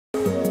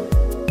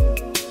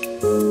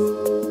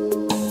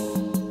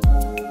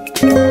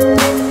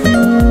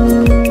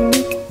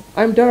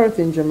I'm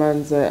Dorothy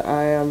Njemanze.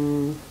 I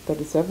am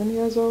 37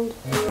 years old.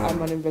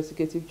 I'm an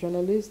investigative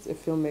journalist, a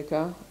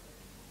filmmaker,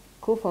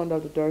 co-founder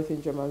of the Dorothy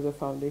Njemanze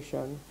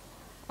Foundation,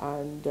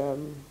 and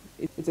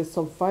it's a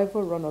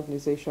survivor-run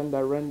organization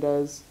that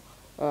renders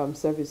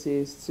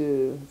services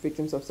to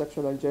victims of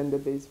sexual and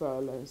gender-based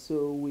violence.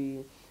 So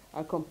we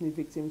accompany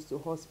victims to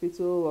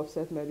hospital,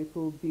 offset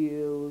medical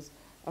bills,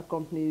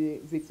 accompany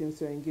victims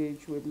to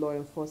engage with law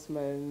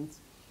enforcement,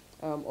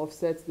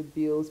 offset the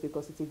bills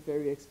because it's a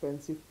very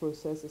expensive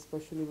process,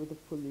 especially with the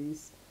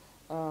police.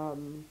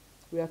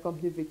 We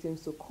accompany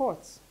victims to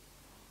courts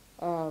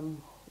um,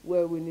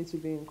 where we need to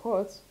be in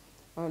court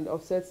and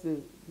offset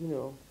the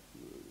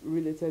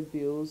related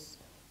bills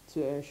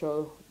to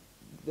ensure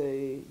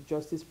the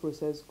justice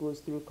process goes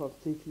through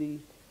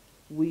completely.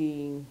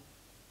 We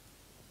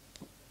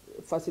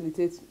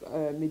facilitate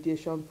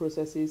mediation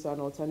processes and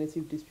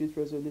alternative dispute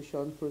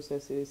resolution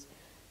processes.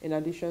 In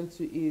addition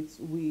to it,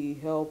 we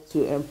help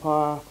to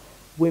empower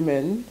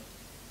women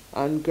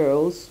and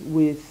girls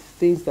with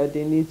things that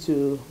they need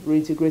to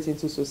reintegrate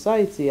into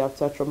society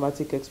after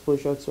traumatic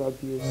exposure to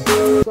abuse.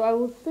 So I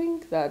would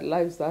think that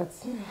lives that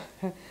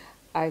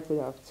I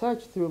could have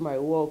touched through my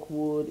work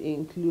would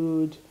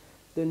include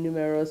the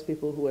numerous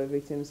people who were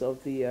victims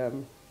of the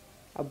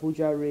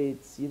Abuja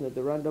raids,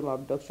 the random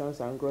abductions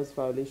and gross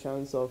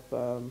violations of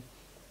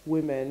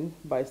women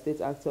by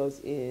state actors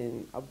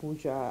in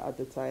Abuja at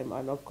the time.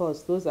 And of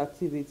course, those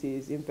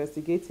activities,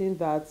 investigating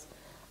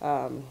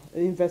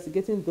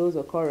those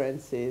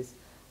occurrences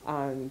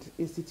and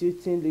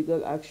instituting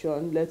legal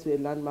action led to a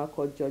landmark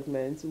court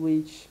judgment,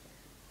 which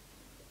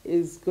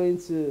is going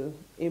to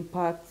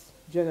impact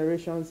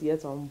generations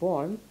yet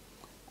unborn.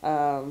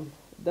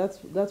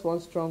 That's one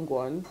strong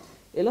one.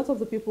 A lot of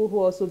the people who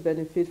also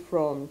benefit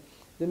from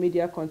the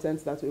media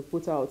content that we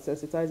put out,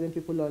 sensitizing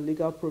people on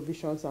legal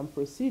provisions and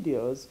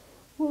procedures,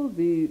 will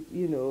be,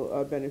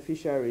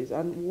 beneficiaries.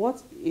 And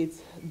what it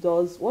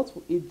does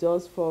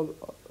for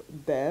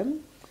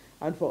them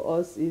and for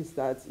us is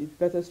that it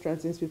better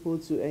strengthens people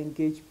to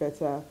engage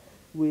better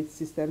with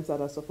systems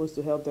that are supposed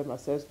to help them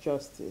access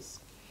justice.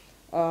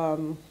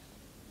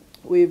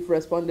 We've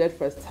responded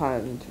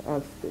firsthand,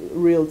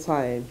 real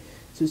time,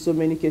 to so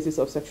many cases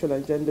of sexual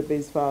and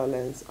gender-based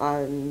violence,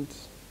 and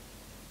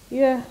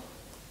yeah,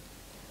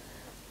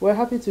 we're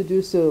happy to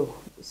do so.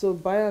 So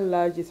by and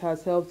large, it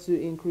has helped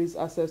to increase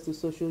access to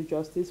social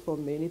justice for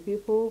many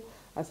people,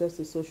 access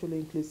to social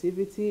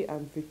inclusivity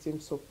and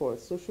victim support.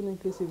 Social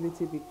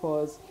inclusivity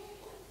because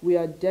we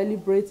are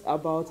deliberate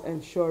about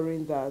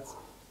ensuring that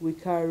we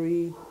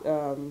carry,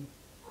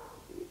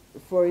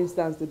 for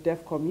instance, the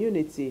deaf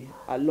community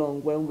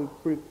along when we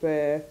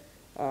prepare,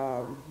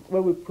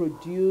 when we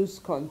produce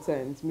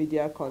content,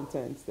 media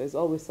content. There's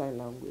always sign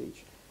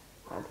language.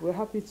 And we're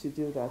happy to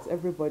do that.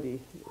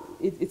 Everybody,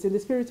 it's in the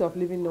spirit of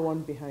leaving no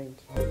one behind.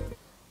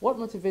 What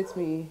motivates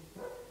me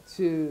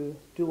to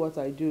do what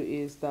I do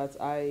is that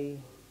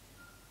I'm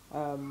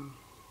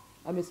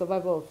a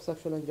survivor of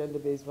sexual and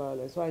gender-based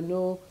violence. So I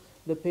know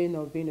the pain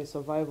of being a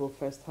survivor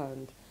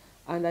firsthand.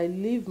 And I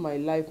live my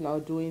life now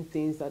doing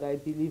things that I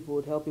believe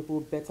would help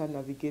people better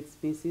navigate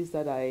spaces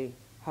that I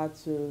had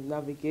to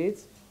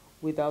navigate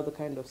without the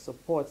kind of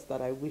support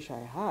that I wish I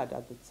had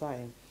at the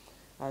time.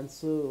 And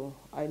so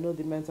I know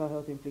the mental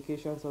health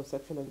implications of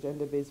sexual and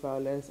gender-based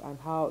violence and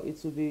how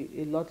it will be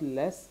a lot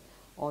less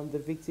on the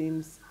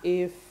victims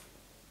if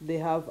they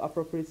have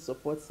appropriate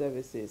support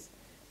services.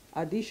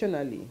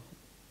 Additionally,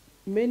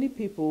 many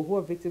people who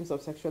are victims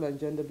of sexual and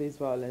gender-based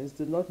violence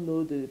do not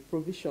know the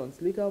provisions,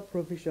 legal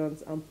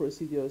provisions and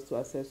procedures to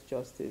access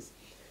justice.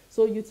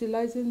 So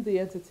utilizing the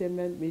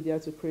entertainment media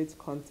to create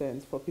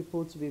content for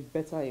people to be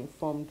better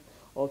informed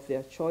of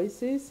their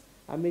choices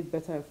and make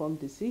better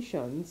informed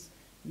decisions,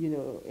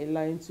 in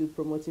line to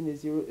promoting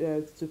zero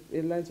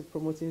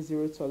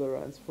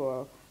tolerance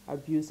for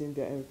abuse in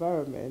their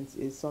environment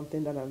is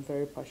something that I'm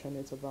very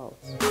passionate about.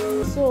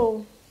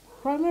 So,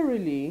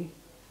 primarily,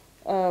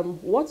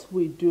 what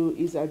we do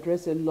is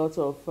address a lot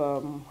of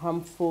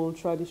harmful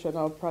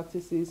traditional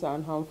practices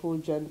and harmful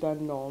gender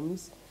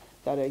norms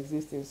that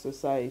exist in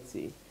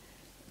society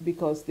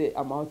because they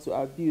amount to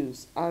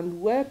abuse.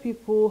 And where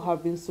people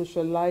have been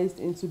socialized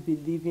into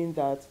believing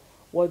that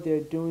what they're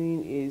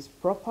doing is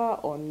proper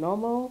or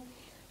normal,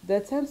 there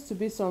tends to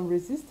be some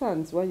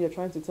resistance when you're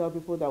trying to tell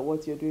people that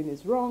what you're doing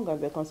is wrong and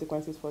the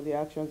consequences for the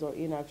actions or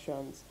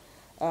inactions.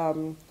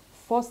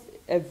 Forced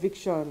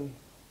eviction,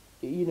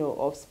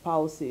 of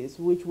spouses,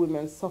 which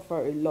women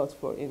suffer a lot,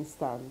 for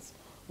instance.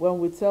 When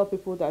we tell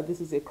people that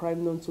this is a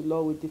crime known to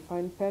law with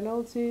defined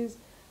penalties,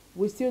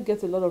 we still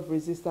get a lot of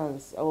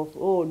resistance of,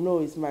 oh no,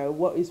 it's my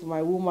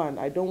woman,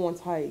 I don't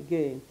want her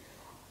again.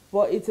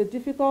 But it's a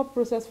difficult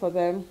process for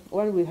them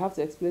when we have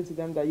to explain to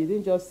them that you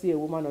didn't just see a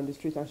woman on the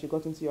street and she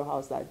got into your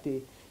house that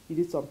day. You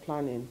did some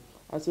planning.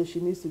 And so she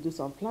needs to do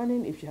some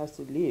planning if she has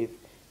to leave.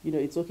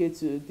 It's okay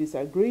to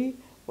disagree,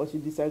 but you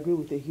disagree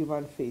with a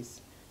human face.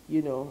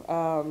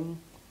 I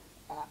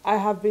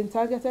have been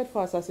targeted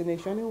for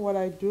assassination in what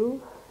I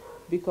do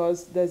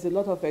because there's a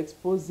lot of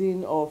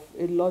exposing of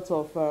a lot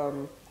of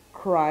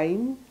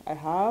crime I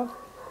have.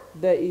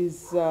 There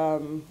is,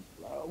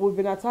 we've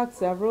been attacked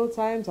several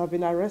times. I've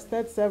been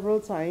arrested several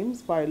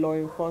times by law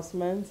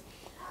enforcement.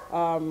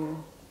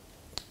 Um,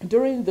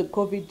 During the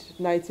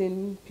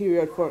COVID-19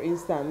 period, for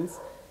instance,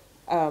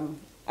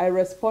 I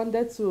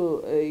responded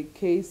to a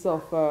case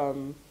of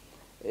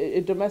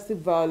a domestic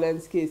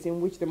violence case in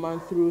which the man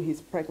threw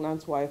his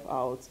pregnant wife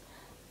out,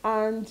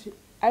 and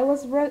I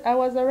was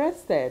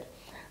arrested,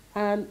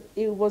 and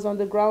it was on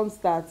the grounds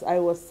that I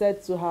was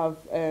said to have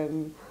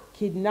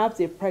kidnapped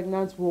a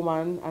pregnant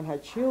woman and her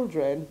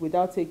children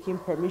without taking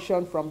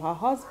permission from her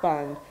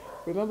husband.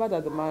 Remember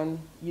that the man,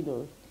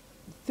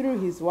 threw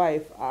his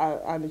wife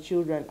and the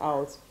children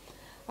out.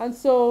 And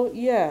so,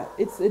 yeah,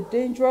 it's a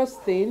dangerous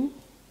thing,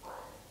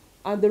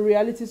 and the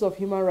realities of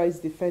human rights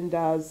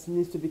defenders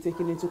needs to be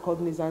taken into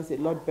cognizance a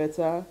lot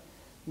better.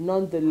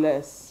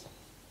 Nonetheless,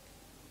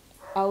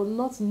 I will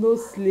not no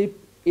sleep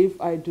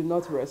if I do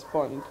not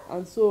respond.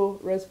 And so,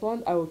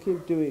 respond, I will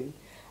keep doing.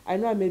 I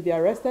know I may be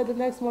arrested the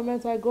next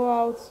moment I go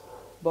out,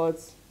 but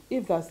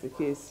if that's the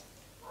case,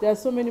 there are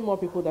so many more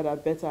people that are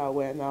better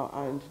aware now,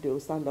 and they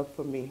will stand up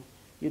for me.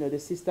 The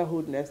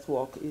sisterhood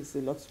network is a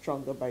lot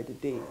stronger by the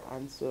day,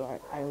 and so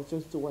I'll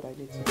just do what I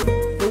need to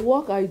do. The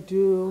work I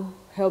do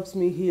helps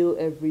me heal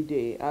every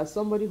day. As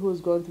somebody who's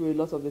gone through a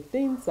lot of the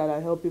things that I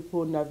help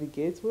people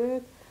navigate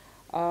with,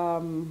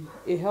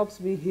 it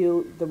helps me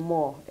heal the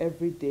more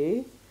every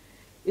day.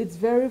 It's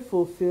very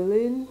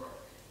fulfilling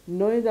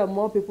knowing that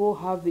more people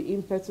have the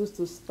impetus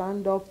to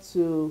stand up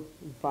to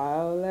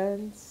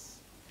violence.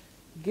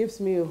 Gives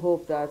me a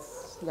hope that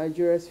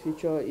Nigeria's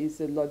future is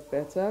a lot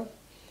better.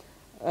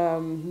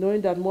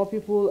 Knowing that more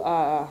people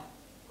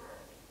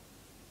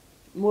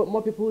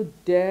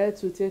dare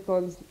to take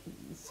on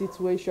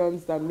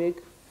situations that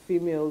make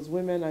females,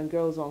 women and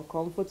girls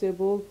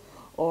uncomfortable,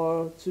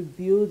 or to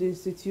build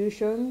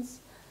institutions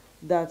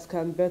that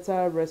can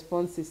better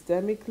respond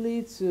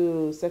systemically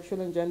to sexual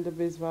and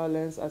gender-based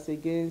violence as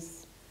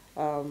against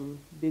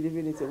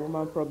believing it's a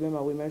woman problem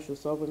and women should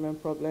solve women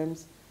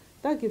problems.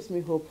 That gives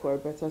me hope for a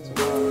better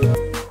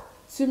tomorrow.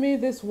 To me,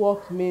 this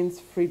work means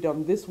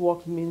freedom. This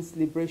work means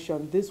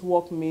liberation. This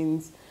work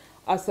means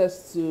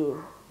access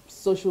to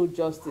social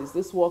justice.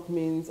 This work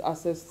means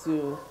access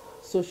to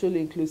social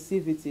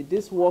inclusivity.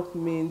 This work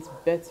means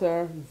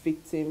better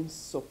victim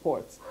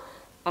support.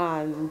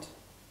 And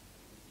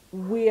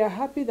we are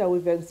happy that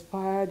we've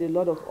inspired a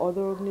lot of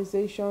other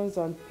organizations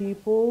and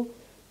people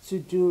to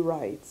do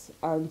right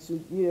and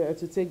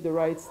to take the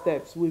right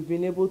steps. We've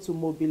been able to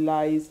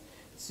mobilize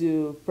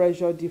to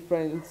pressure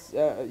different,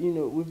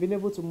 we've been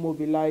able to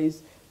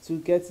mobilize to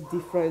get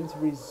different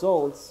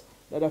results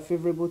that are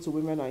favorable to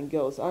women and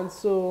girls. And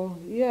so,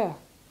 yeah,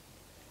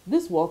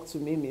 this work to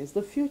me means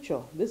the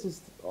future. This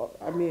is,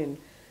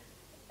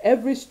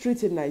 every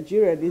street in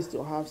Nigeria needs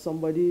to have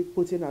somebody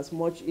putting as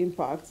much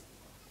impact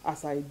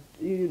as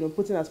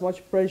putting as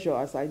much pressure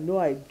as I know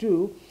I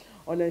do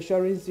on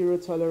ensuring zero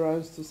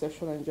tolerance to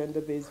sexual and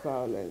gender-based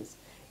violence.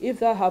 If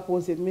that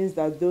happens, it means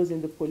that those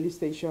in the police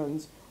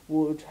stations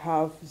would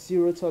have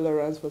zero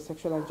tolerance for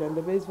sexual and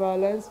gender-based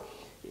violence.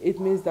 It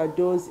means that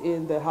those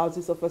in the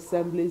houses of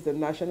assemblies, the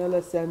national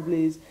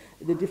assemblies,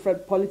 the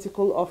different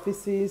political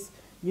offices,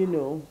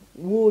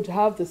 would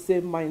have the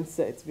same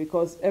mindset,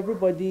 because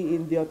everybody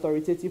in the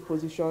authoritative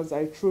positions are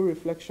a true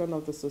reflection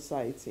of the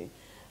society.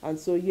 And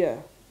so,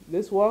 yeah,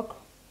 this work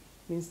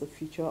means the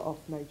future of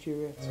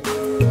Nigeria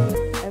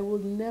too. I will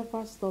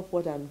never stop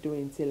what I'm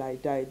doing till I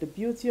die. The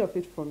beauty of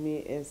it for me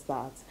is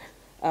that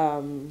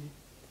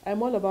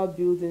I'm all about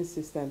building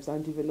systems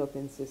and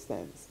developing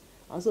systems.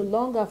 And so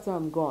long after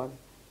I'm gone,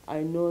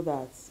 I know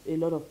that a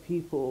lot of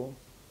people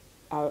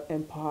are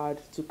empowered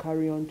to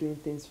carry on doing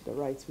things the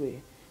right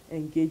way,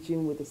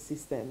 engaging with the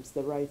systems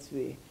the right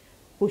way,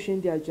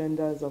 pushing the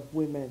agendas of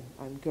women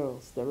and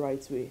girls the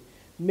right way,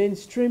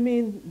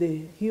 mainstreaming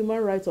the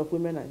human rights of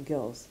women and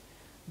girls,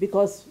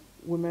 because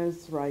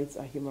women's rights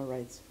are human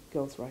rights,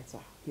 girls' rights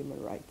are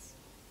human rights.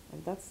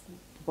 And that's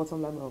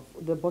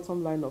the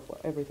bottom line of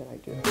everything I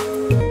do.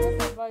 The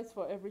best advice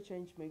for every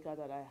change maker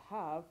that I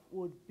have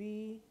would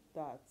be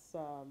that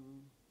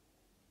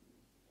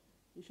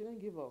you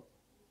shouldn't give up.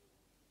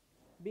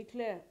 Be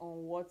clear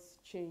on what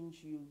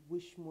change you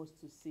wish most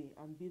to see,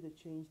 and be the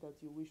change that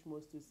you wish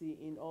most to see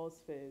in all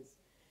spheres.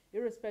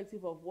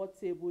 Irrespective of what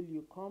table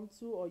you come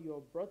to or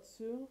you're brought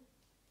to,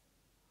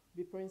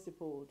 be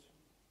principled.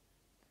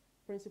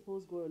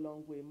 Principles go a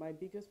long way. My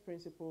biggest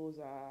principles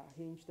are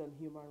hinged on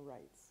human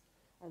rights.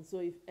 And so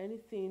if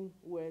anything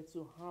were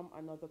to harm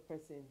another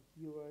person,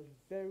 you are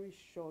very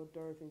sure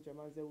Dorothy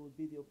Njemanze will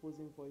be the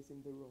opposing voice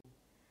in the room.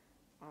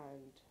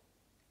 And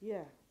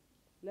yeah,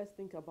 let's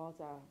think about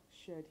our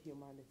shared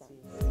humanity.